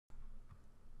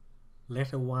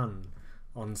Letter 1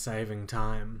 on saving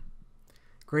time.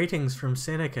 Greetings from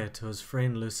Seneca to his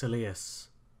friend Lucilius.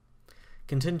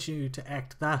 Continue to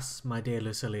act thus, my dear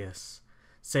Lucilius.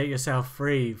 Set yourself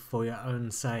free for your own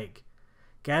sake.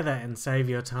 Gather and save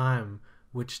your time,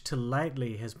 which till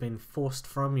lately has been forced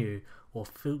from you, or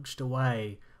filched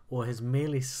away, or has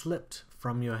merely slipped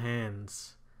from your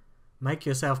hands. Make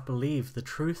yourself believe the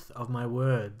truth of my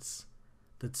words,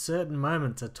 that certain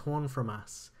moments are torn from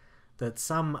us, that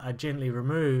some are gently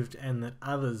removed, and that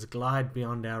others glide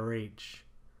beyond our reach.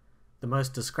 The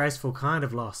most disgraceful kind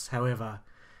of loss, however,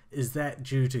 is that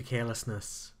due to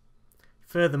carelessness.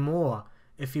 Furthermore,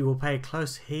 if you will pay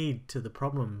close heed to the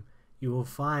problem, you will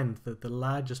find that the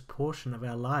largest portion of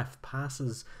our life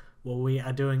passes while we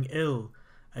are doing ill,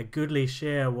 a goodly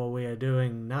share while we are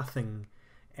doing nothing,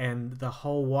 and the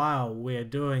whole while we are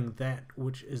doing that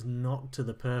which is not to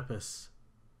the purpose.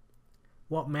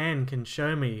 What man can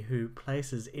show me who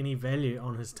places any value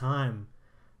on his time,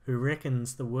 who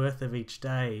reckons the worth of each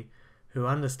day, who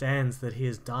understands that he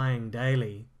is dying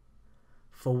daily?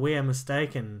 For we are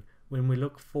mistaken when we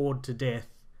look forward to death.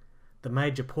 The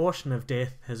major portion of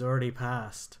death has already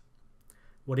passed.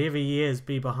 Whatever years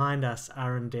be behind us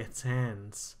are in death's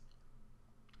hands.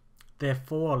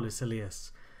 Therefore,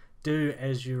 Lucilius, do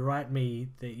as you write me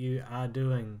that you are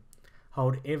doing.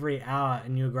 Hold every hour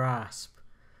in your grasp.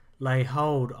 Lay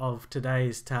hold of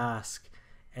today's task,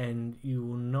 and you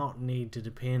will not need to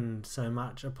depend so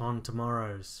much upon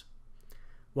tomorrow's.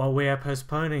 While we are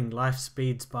postponing, life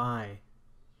speeds by.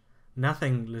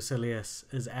 Nothing, Lucilius,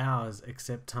 is ours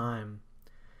except time.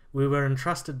 We were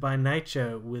entrusted by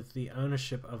nature with the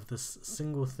ownership of this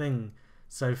single thing,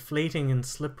 so fleeting and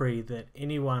slippery that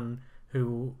anyone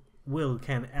who will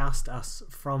can oust us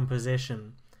from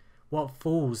possession. What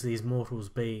fools these mortals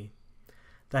be!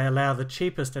 They allow the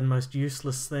cheapest and most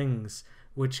useless things,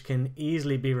 which can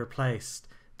easily be replaced,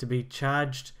 to be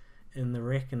charged in the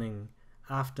reckoning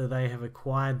after they have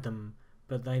acquired them,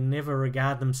 but they never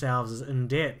regard themselves as in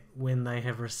debt when they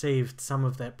have received some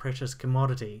of that precious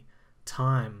commodity,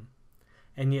 time.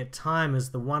 And yet time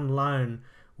is the one loan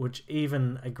which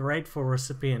even a grateful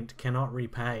recipient cannot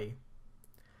repay.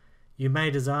 You may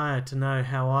desire to know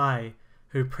how I,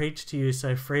 who preach to you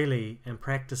so freely, am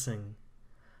practicing.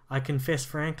 I confess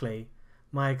frankly,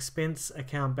 my expense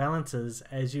account balances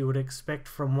as you would expect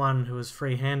from one who is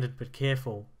free-handed but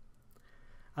careful.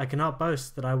 I cannot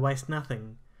boast that I waste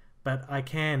nothing, but I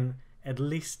can at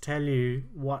least tell you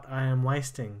what I am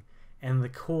wasting, and the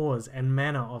cause and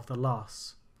manner of the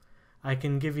loss. I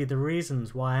can give you the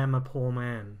reasons why I am a poor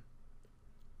man.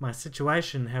 My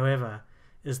situation, however,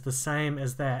 is the same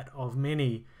as that of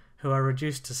many who are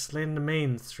reduced to slender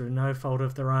means through no fault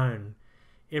of their own.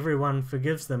 Everyone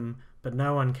forgives them, but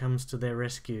no one comes to their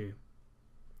rescue.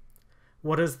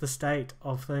 What is the state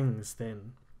of things,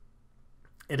 then?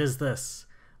 It is this: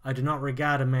 I do not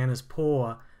regard a man as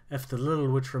poor if the little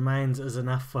which remains is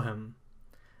enough for him.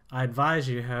 I advise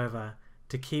you, however,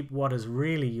 to keep what is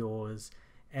really yours,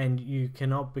 and you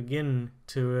cannot begin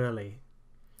too early.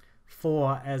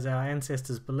 For, as our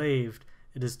ancestors believed,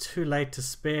 it is too late to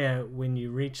spare when you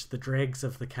reach the dregs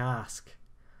of the cask.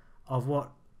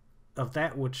 Of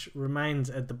that which remains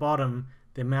at the bottom,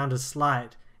 the amount is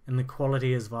slight, and the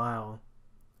quality is vile.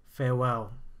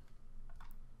 Farewell.